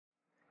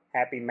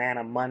Happy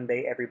Manna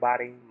Monday,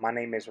 everybody. My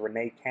name is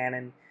René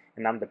Cannon,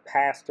 and I'm the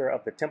pastor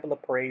of the Temple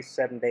of Praise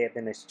Seventh-day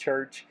Adventist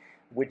Church,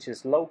 which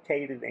is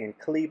located in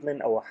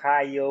Cleveland,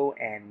 Ohio,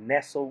 and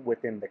nestled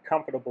within the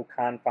comfortable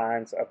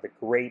confines of the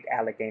great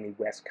Allegheny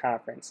West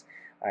Conference.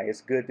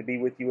 It's good to be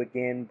with you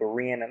again,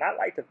 Berean, and I'd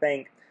like to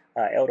thank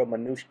Elder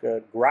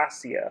Manushka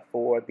Gracia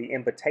for the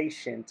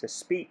invitation to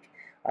speak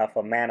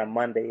for Manna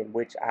Monday, in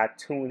which I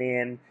tune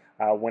in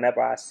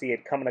whenever I see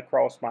it coming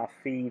across my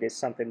feed. Is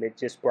something that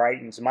just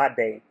brightens my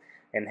day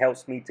and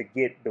helps me to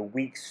get the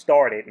week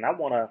started. And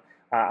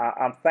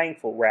I'm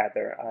thankful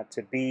rather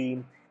to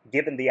be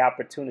given the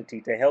opportunity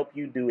to help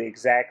you do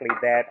exactly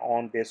that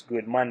on this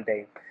Good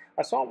Monday.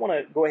 So I want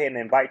to go ahead and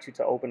invite you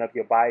to open up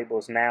your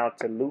Bibles now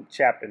to Luke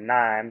chapter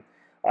 9.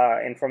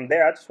 And from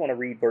there, I just want to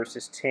read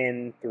verses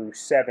 10 through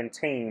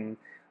 17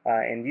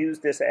 and use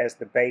this as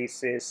the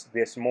basis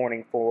this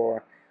morning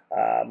for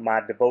my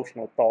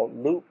devotional thought.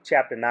 Luke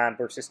chapter 9,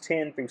 verses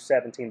 10 through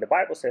 17. The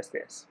Bible says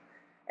this: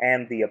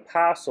 "And the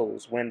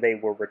apostles, when they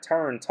were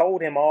returned,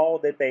 told him all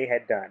that they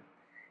had done.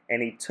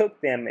 And he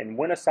took them and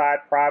went aside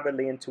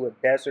privately into a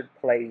desert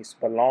place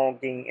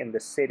belonging in the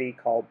city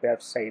called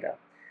Bethsaida.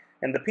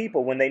 And the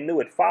people, when they knew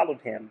it,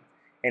 followed him.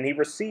 And he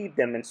received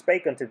them and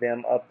spake unto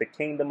them of the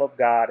kingdom of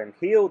God, and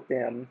healed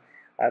them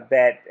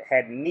that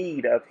had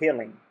need of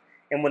healing.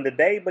 And when the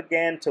day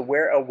began to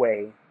wear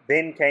away,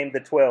 then came the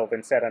 12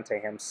 and said unto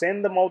him,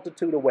 Send the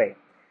multitude away,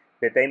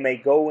 that they may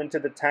go into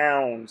the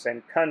towns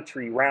and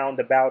country round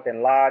about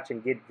and lodge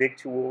and get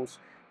victuals,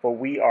 for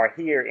we are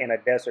here in a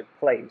desert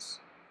place.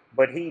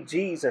 But he,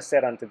 Jesus,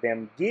 said unto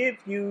them, Give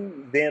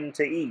you them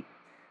to eat.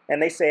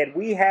 And they said,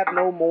 We have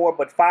no more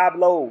but 5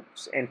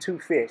 loaves and 2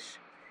 fish,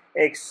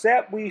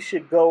 except we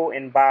should go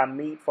and buy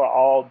meat for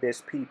all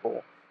this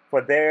people.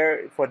 For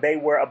they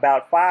were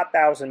about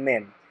 5,000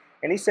 men.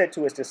 And he said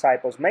to his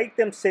disciples, Make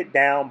them sit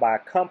down by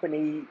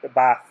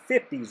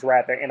 50s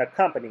rather, in a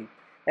company.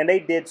 And they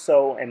did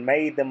so, and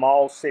made them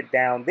all sit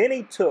down. Then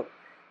he took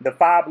the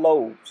 5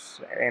 loaves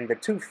and the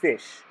 2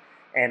 fish,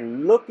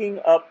 and looking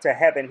up to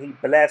heaven, he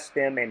blessed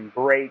them and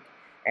brake,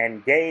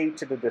 and gave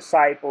to the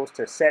disciples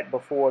to set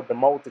before the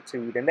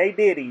multitude. And they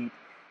did eat,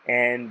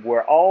 and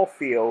were all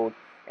filled.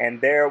 And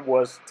there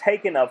was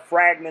taken up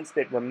fragments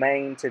that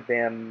remained to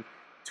them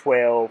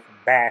 12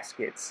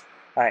 baskets.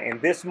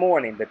 And this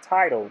morning, the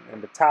title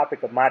and the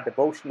topic of my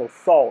devotional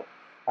thought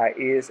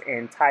is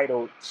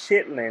entitled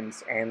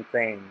Chitlins and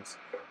Things.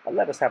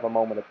 Let us have a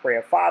moment of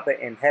prayer. Father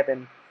in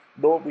heaven,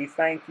 Lord, we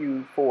thank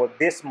you for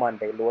this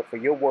Monday, Lord, for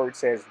your word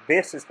says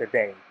this is the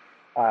day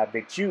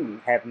that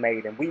you have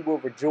made, and we will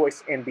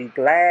rejoice and be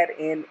glad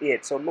in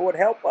it. So, Lord,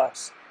 help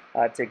us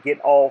to get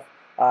off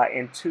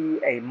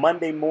into a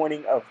Monday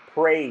morning of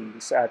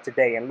praise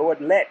today. And, Lord,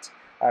 let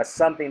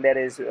something that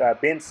has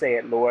been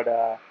said, Lord,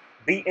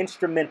 be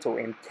instrumental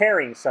in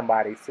carrying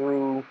somebody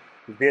through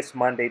this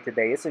Monday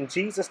today. It's in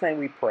Jesus' name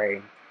we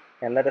pray,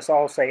 and let us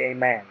all say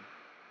amen.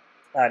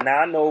 Now,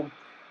 I know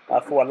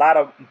for a lot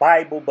of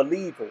Bible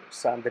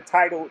believers, the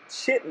title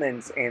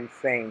Chitlins and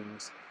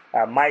Things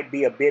might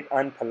be a bit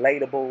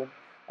unpalatable,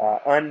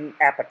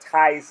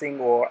 unappetizing,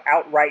 or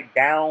outright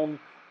down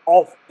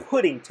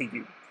off-putting to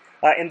you.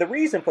 And the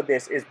reason for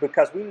this is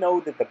because we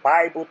know that the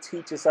Bible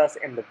teaches us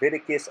in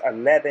Leviticus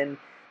 11,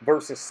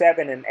 verses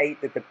 7 and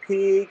 8, that the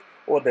pig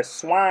or the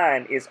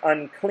swine is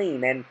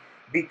unclean. And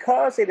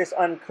because it is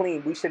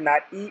unclean, we should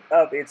not eat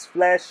of its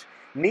flesh,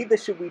 neither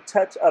should we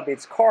touch of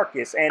its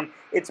carcass. And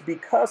it's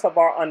because of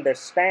our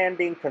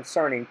understanding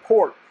concerning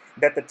pork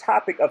that the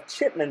topic of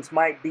chitlins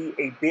might be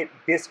a bit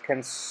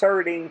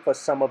disconcerting for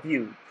some of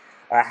you.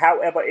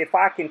 However, if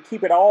I can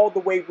keep it all the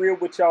way real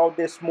with y'all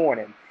this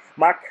morning,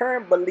 my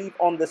current belief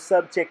on the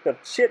subject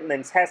of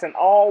chitlins hasn't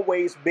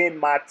always been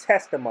my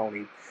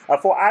testimony.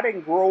 For I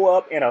didn't grow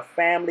up in a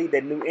family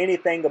that knew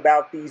anything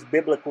about these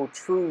biblical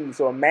truths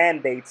or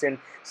mandates, and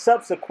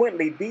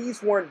subsequently,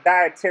 these weren't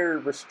dietary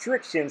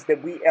restrictions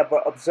that we ever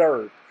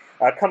observed.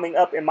 Coming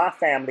up in my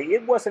family,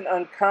 it wasn't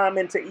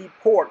uncommon to eat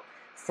pork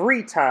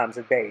 3 times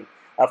a day.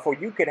 For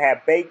you could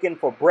have bacon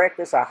for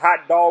breakfast, a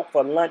hot dog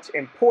for lunch,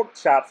 and pork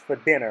chops for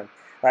dinner.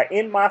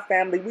 In my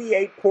family, we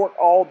ate pork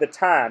all the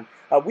time.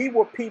 We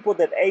were people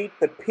that ate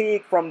the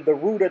pig from the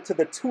rooter to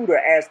the tutor,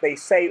 as they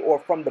say, or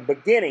from the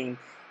beginning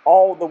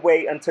all the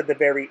way until the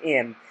very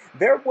end.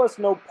 There was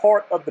no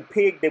part of the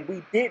pig that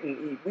we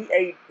didn't eat. We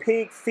ate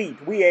pig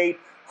feet. We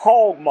ate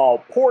hog maw,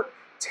 pork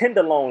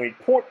tenderloin,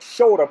 pork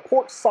shoulder,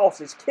 pork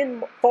sausage.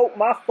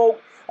 My folk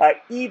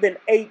even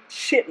ate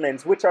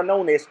chitlins, which are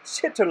known as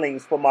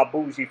chitterlings for my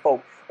bougie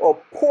folk,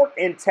 or pork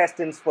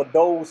intestines for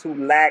those who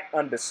lack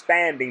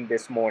understanding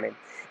this morning.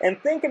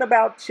 And thinking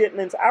about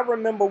chitlins, I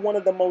remember one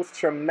of the most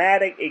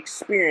traumatic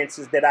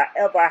experiences that I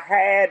ever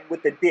had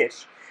with the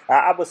dish.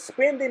 I was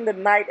spending the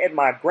night at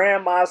my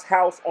grandma's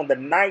house on the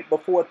night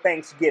before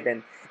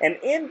Thanksgiving. And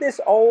in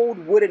this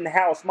old wooden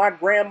house, my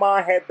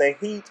grandma had the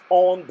heat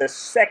on the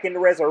second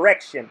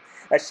resurrection.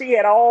 She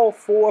had all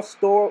four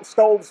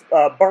stoves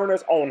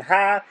burners on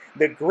high.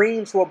 The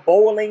greens were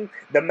boiling,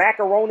 the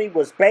macaroni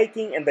was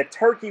baking, and the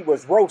turkey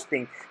was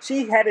roasting.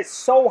 She had it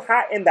so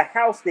hot in the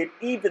house that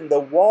even the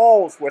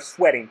walls were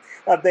sweating.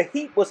 The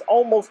heat was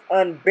almost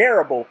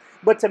unbearable.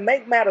 But to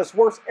make matters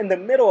worse, in the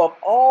middle of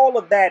all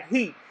of that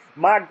heat,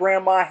 my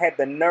grandma had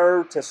the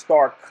nerve to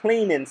start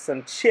cleaning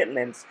some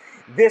chitlins.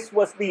 This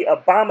was the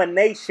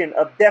abomination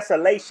of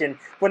desolation,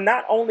 for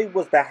not only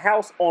was the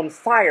house on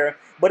fire,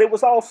 but it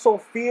was also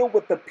filled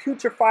with the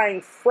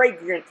putrefying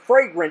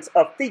fragrance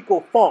of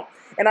fecal funk.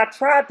 And I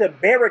tried to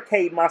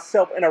barricade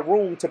myself in a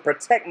room to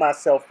protect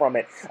myself from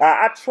it.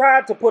 I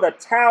tried to put a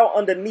towel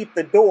underneath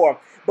the door,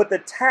 but the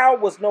towel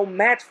was no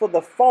match for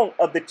the funk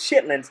of the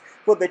chitlins,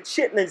 for the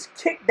chitlins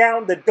kicked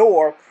down the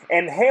door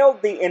and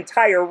held the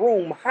entire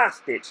room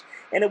hostage.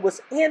 And it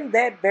was in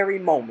that very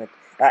moment,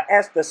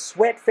 as the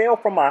sweat fell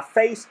from my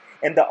face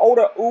and the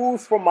odor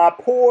oozed from my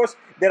pores,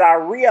 that I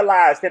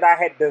realized that I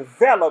had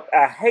developed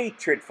a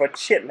hatred for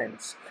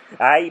chitlins.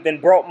 I even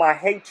brought my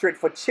hatred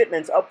for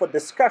chitlins up for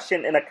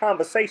discussion in a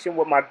conversation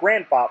with my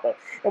grandfather.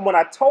 And when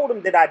I told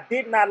him that I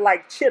did not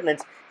like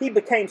chitlins, he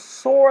became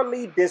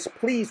sorely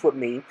displeased with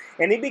me,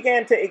 and he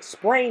began to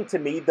explain to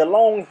me the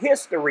long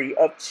history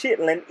of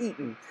chitlin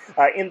eating.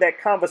 In that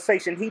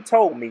conversation, he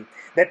told me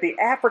that the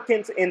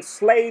Africans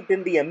enslaved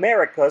in the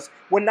Americas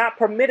were not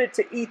permitted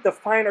to eat the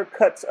finer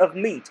cuts of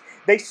meat.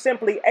 They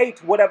simply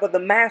ate whatever the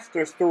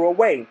masters threw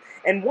away.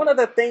 And one of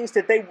the things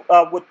that they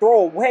would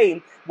throw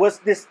away was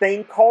this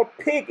thing called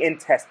pig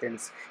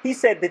intestines. He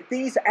said that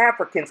these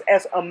Africans,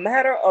 as a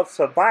matter of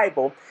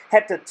survival,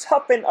 had to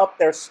toughen up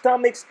their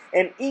stomachs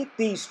and eat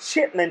these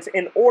chitlins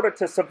in order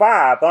to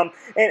survive.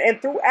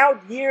 And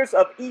throughout years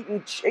of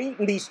eating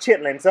these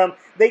chitlins,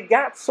 they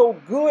got so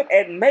good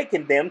at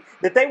making them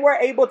that they were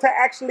able to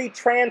actually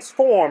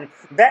transform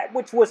that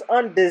which was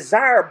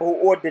undesirable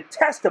or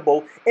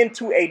detestable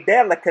into a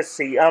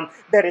delicacy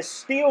that is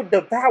still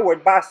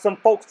devoured by some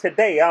folks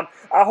today.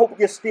 I hope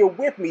you're still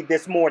with me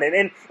this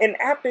morning.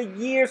 And after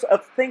years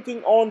of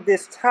thinking on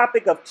this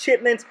topic of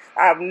chitlins,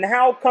 I've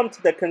now come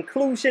to the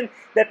conclusion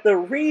that the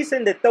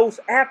reason that those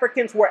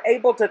Africans were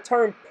able to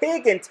turn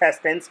pig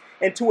intestines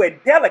into a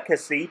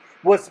delicacy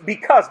was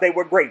because they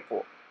were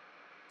grateful.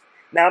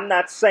 Now, I'm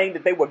not saying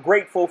that they were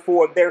grateful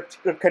for their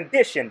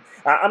condition.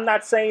 I'm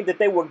not saying that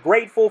they were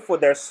grateful for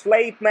their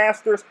slave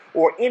masters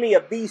or any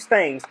of these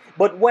things.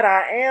 But what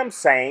I am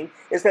saying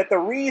is that the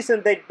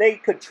reason that they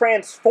could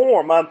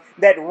transform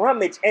that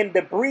rummage and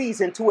debris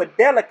into a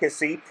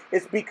delicacy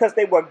is because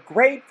they were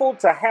grateful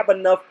to have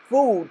enough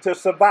food to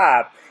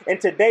survive. And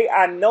today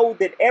I know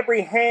that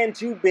every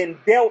hand you've been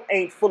dealt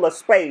ain't full of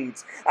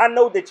spades. I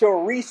know that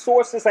your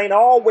resources ain't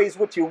always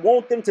what you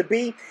want them to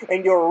be,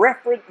 and your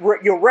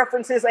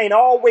references ain't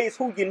always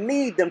who you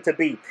need them to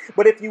be.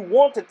 But if you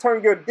want to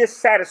turn your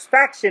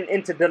dissatisfaction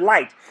into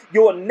delight,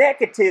 your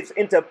negatives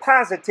into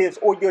positives,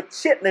 or your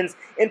chitlins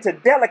into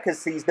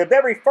delicacies, the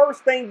very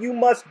first thing you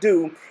must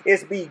do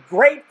is be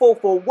grateful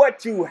for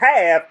what you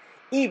have,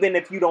 even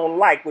if you don't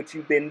like what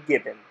you've been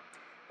given.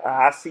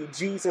 I see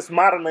Jesus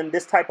modeling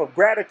this type of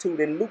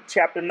gratitude in Luke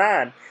chapter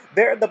 9.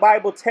 There the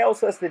Bible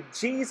tells us that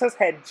Jesus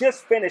had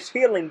just finished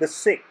healing the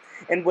sick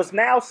and was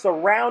now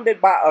surrounded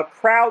by a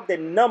crowd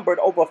that numbered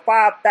over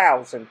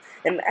 5,000.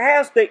 And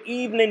as the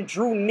evening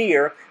drew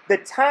near, the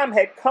time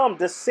had come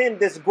to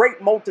send this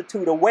great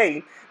multitude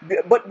away.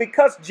 But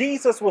because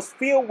Jesus was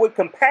filled with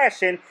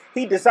compassion,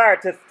 he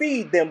desired to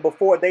feed them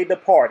before they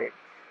departed.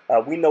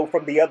 We know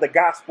from the other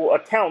gospel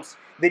accounts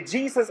that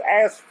Jesus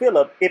asked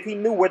Philip if he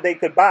knew where they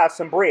could buy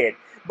some bread.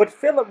 But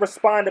Philip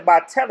responded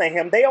by telling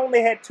him they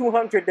only had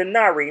 200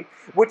 denarii,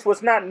 which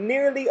was not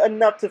nearly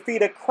enough to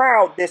feed a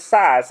crowd this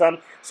size.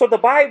 So the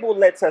Bible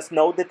lets us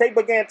know that they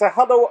began to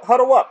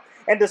huddle up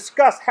and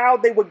discuss how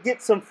they would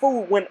get some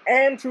food when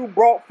Andrew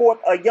brought forth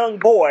a young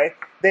boy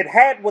that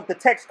had what the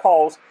text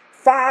calls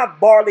 5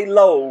 barley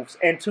loaves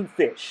and 2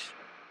 fish.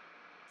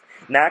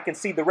 Now I can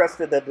see the rest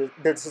of the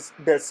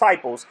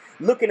disciples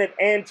looking at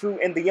Andrew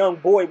and the young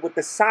boy with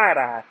the side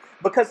eye,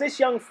 because this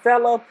young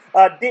fella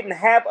didn't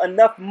have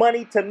enough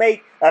money to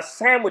make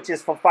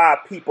sandwiches for 5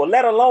 people,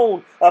 let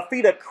alone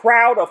feed a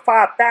crowd of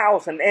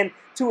 5,000. And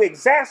to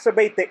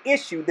exacerbate the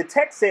issue, the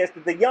text says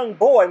that the young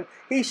boy,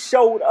 he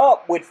showed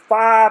up with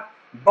 5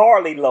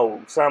 barley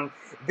loaves.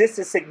 This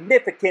is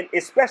significant,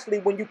 especially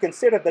when you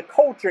consider the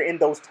culture in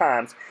those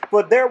times.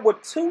 For there were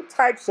 2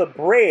 types of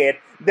bread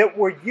that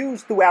were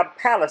used throughout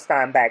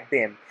Palestine back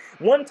then.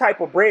 One type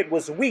of bread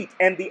was wheat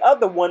and the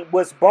other one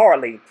was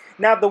barley.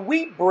 Now the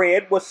wheat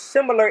bread was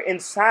similar in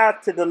size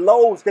to the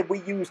loaves that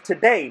we use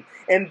today.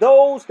 And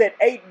those that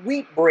ate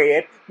wheat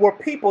bread were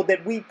people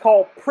that we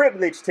call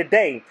privileged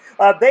today.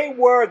 They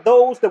were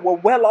those that were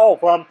well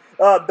off.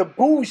 the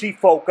bougie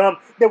folk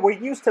that were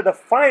used to the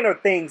finer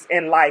things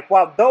in life,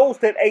 while those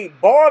that ate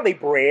barley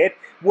bread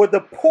were the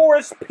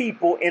poorest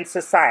people in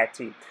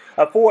society.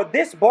 For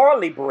this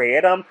barley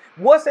bread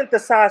wasn't the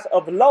size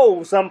of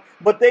loaves,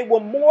 but they were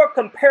more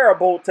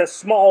comparable to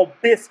small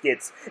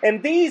biscuits.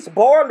 And these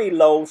barley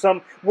loaves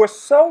were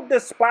so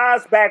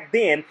despised back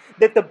then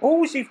that the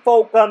bougie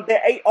folk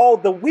that ate all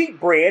the wheat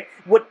bread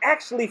would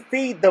actually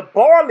feed the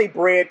barley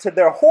bread to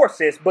their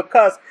horses,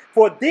 because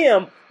for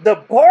them, the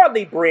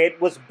barley bread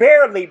was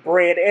barely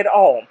bread at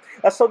all.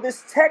 So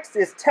this text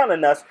is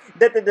telling us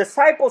that the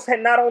disciples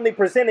had not only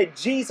presented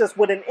Jesus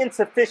with an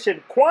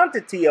insufficient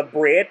quantity of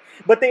bread,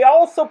 but they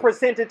also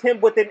presented him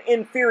with an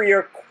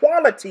inferior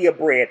quality of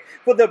bread.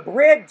 For the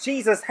bread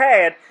Jesus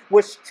had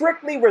was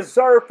strictly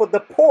reserved for the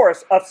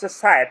poorest of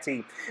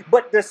society.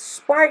 But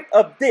despite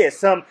of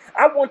this,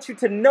 I want you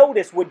to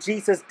notice what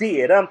Jesus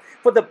did.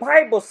 For the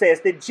Bible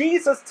says that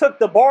Jesus took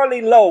the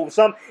barley loaves,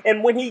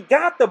 and when he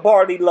got the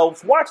barley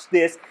loaves, watch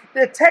this,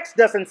 the text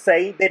doesn't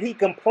say that he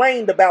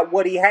complained about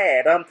what he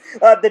had.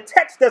 The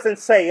text doesn't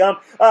say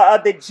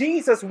that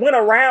Jesus went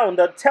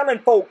around telling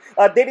folk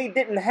that he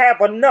didn't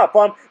have enough.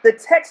 The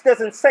text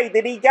doesn't say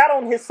that he got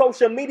on his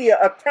social media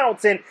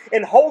accounts and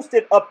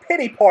hosted a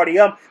pity party.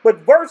 But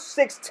verse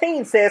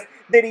 16 says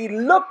that he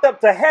looked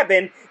up to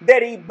heaven,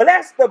 that he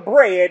blessed the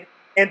bread,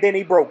 and then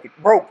he broke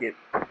it.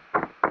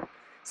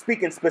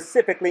 Speaking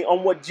specifically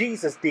on what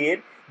Jesus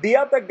did, the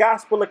other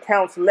gospel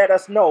accounts let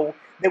us know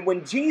that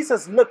when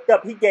Jesus looked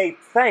up, he gave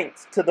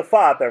thanks to the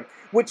Father,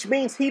 which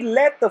means he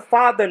let the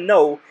Father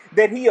know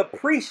that he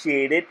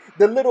appreciated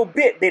the little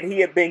bit that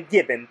he had been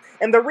given.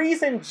 And the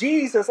reason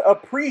Jesus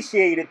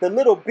appreciated the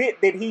little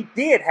bit that he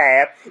did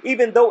have,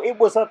 even though it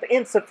was of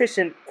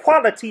insufficient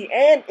quality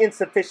and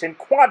insufficient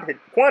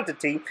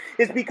quantity,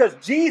 is because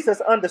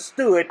Jesus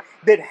understood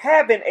that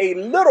having a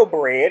little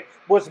bread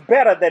was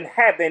better than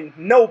having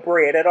no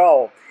bread at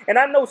all. And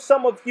I know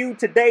some of you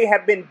today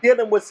have been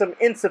dealing with some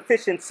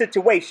insufficient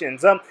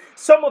situations.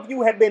 Some of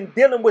you have been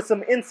dealing with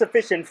some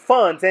insufficient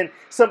funds and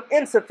some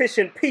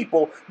insufficient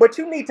people. But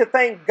you need to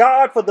thank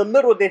God for the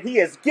little that he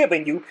has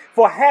given you.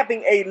 For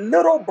having a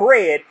little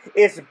bread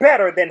is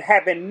better than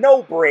having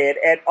no bread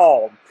at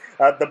all.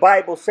 The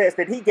Bible says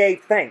that he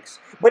gave thanks,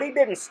 but he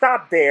didn't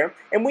stop there.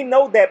 And we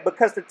know that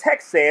because the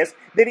text says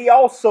that he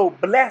also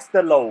blessed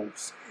the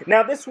loaves.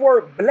 Now, this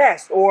word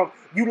blessed, or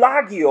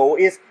eulogio,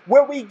 is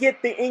where we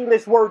get the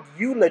English word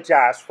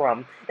eulogize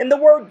from. And the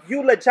word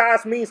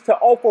eulogize means to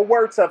offer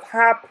words of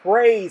high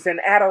praise and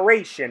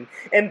adoration.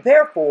 And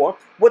therefore,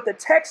 what the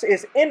text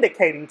is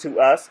indicating to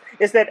us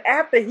is that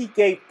after he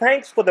gave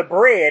thanks for the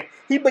bread,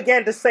 he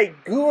began to say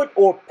good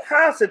or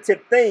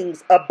positive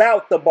things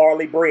about the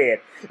barley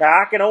bread.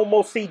 Now, I can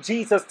almost see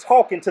Jesus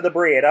talking to the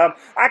bread.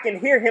 I can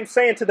hear him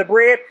saying to the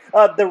bread,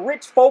 the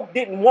rich folk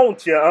didn't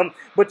want you,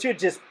 but you're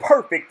just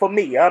perfect for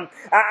me.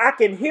 I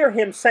can hear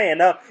him saying,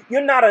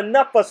 you're not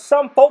enough for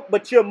some folk,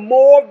 but you're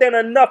more than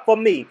enough for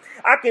me.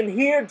 I can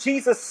hear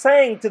Jesus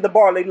saying to the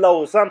barley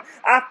loaves,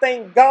 I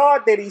thank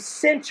God that he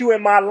sent you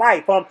in my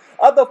life.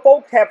 Other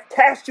folk have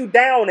cast you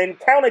down and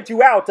counted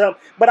you out,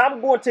 but I'm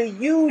going to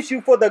use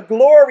you for the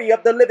glory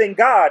of the living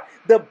God.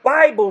 The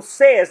Bible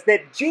says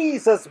that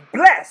Jesus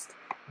blessed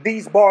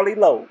these barley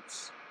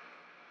loaves.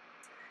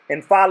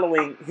 And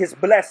following his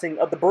blessing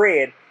of the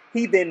bread,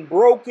 he then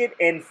broke it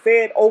and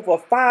fed over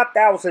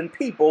 5,000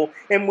 people.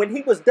 And when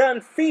he was done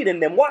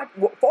feeding them,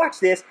 watch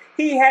this,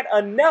 he had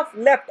enough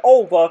left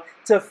over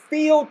to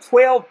fill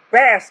 12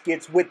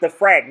 baskets with the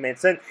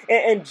fragments.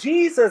 And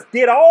Jesus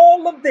did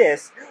all of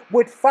this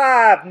with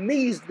 5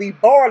 measly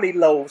barley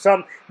loaves.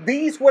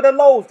 These were the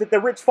loaves that the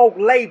rich folk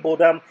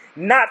labeled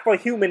not for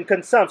human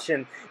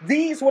consumption.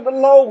 These were the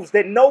loaves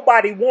that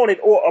nobody wanted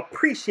or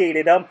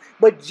appreciated,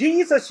 but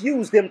Jesus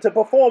used them to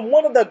perform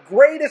one of the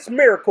greatest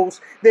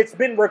miracles that's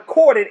been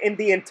recorded in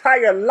the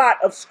entire lot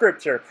of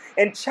Scripture.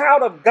 And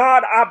child of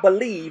God, I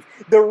believe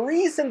the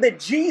reason that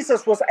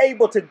Jesus was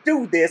able to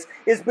do this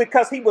is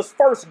because he was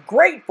first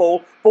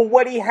grateful for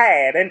what he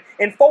had.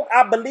 And folk,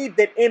 I believe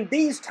that in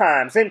these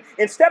times, and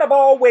instead of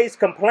always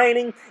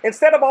complaining,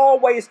 instead of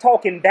always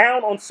talking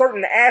down on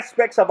certain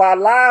aspects of our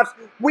lives,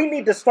 we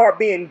need to start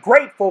being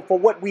grateful for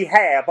what we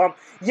have.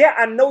 Yeah,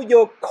 I know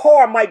your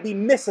car might be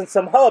missing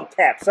some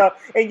hubcaps,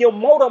 and your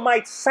motor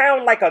might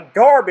sound like a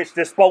garbage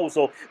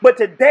disposal, but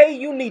today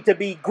you need to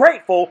be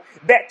grateful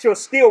that you're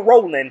still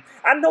rolling.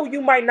 I know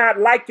you might not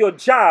like your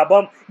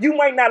job, you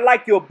might not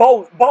like your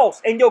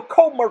boss, and your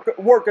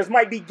co-workers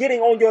might be getting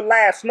on your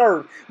last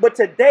nerve, but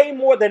today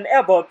more than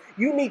ever,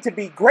 you need to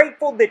be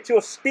grateful that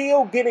you're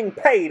still getting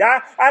paid.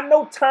 I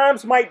know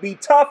times might be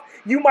tough,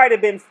 you might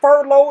have been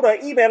furloughed or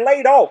even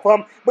laid off,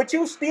 but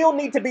you still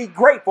need to be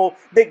grateful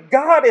that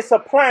God is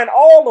supplying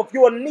all of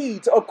your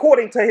needs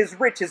according to his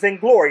riches and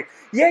glory.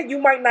 Yeah, you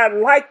might not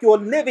like your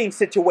living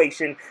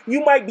situation.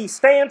 You might be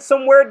staying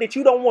somewhere somewhere that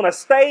you don't want to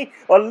stay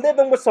or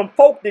living with some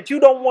folk that you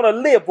don't want to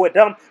live with.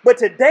 But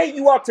today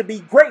you ought to be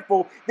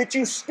grateful that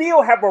you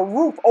still have a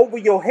roof over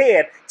your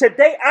head.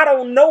 Today I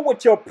don't know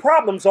what your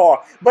problems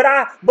are, but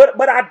I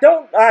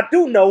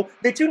do know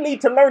that you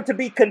need to learn to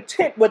be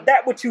content with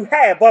that which you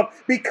have.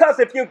 Because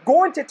if you're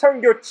going to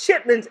turn your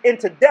chitlins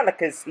into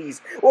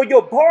delicacies or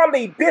your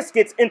barley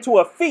biscuits into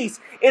a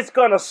feast, it's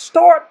going to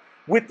start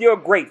with your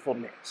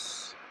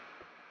gratefulness.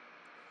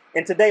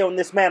 And today on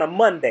this Manna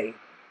Monday,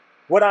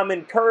 what I'm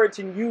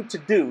encouraging you to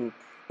do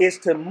is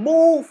to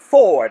move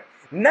forward,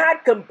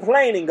 not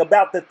complaining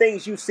about the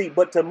things you see,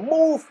 but to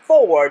move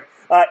forward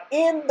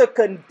in the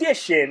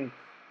condition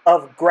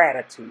of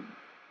gratitude.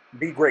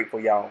 Be grateful,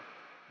 y'all.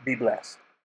 Be blessed.